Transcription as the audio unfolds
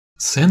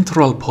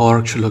Central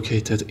Park,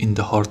 located in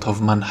the heart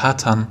of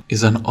Manhattan,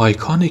 is an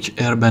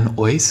iconic urban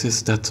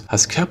oasis that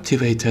has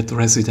captivated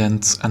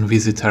residents and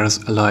visitors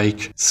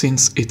alike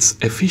since its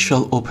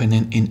official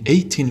opening in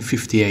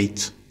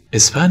 1858.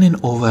 Spanning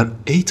over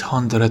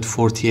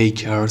 840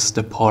 acres,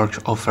 the park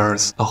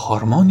offers a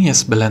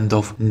harmonious blend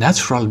of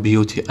natural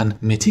beauty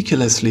and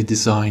meticulously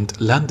designed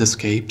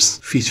landscapes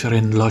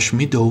featuring lush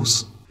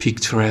meadows,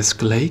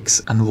 picturesque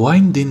lakes, and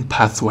winding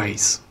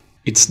pathways.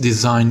 Its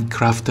design,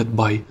 crafted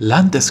by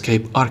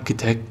landscape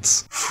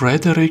architects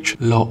Frederick,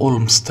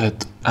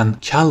 Olmsted,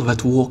 and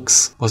Calvert,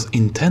 Vaux, was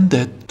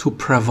intended to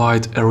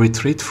provide a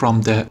retreat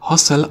from the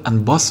hustle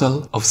and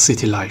bustle of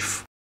city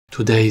life.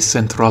 Today,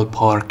 Central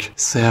Park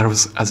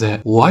serves as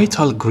a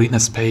vital green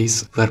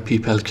space where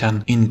people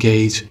can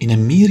engage in a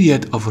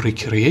myriad of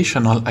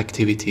recreational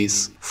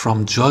activities,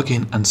 from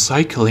jogging and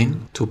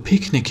cycling to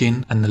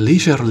picnicking and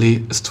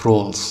leisurely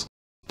strolls.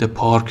 The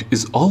park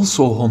is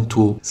also home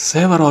to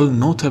several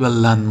notable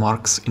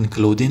landmarks,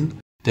 including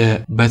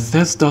the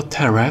Bethesda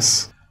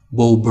Terrace,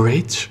 Vaux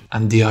Bridge,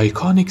 and the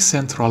iconic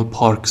Central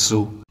Park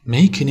Zoo,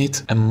 making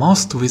it a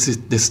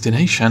must-visit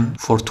destination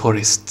for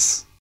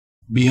tourists.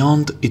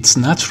 Beyond its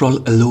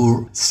natural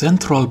allure,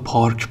 Central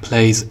Park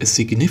plays a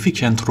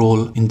significant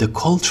role in the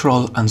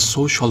cultural and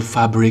social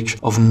fabric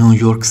of New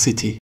York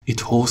City. It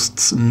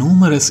hosts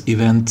numerous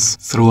events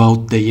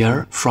throughout the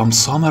year, from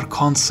summer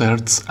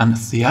concerts and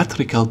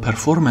theatrical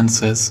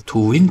performances to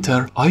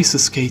winter ice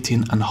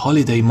skating and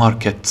holiday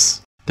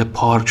markets. The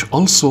park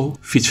also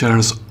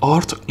features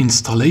art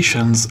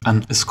installations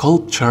and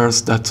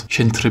sculptures that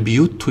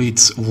contribute to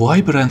its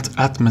vibrant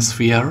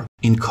atmosphere,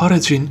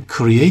 encouraging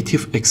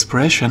creative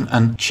expression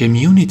and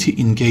community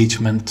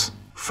engagement.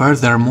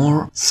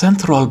 Furthermore,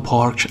 Central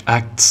Park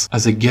acts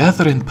as a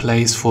gathering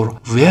place for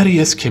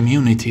various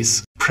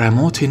communities,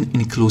 promoting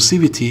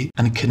inclusivity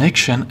and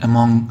connection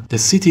among the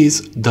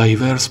city's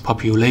diverse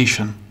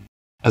population.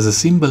 As a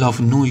symbol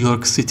of New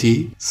York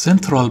City,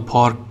 Central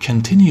Park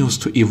continues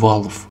to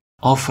evolve,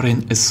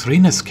 offering a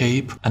serene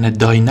escape and a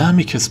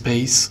dynamic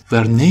space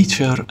where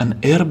nature and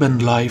urban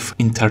life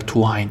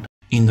intertwine,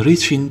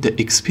 enriching the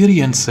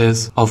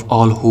experiences of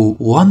all who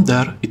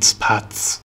wander its paths.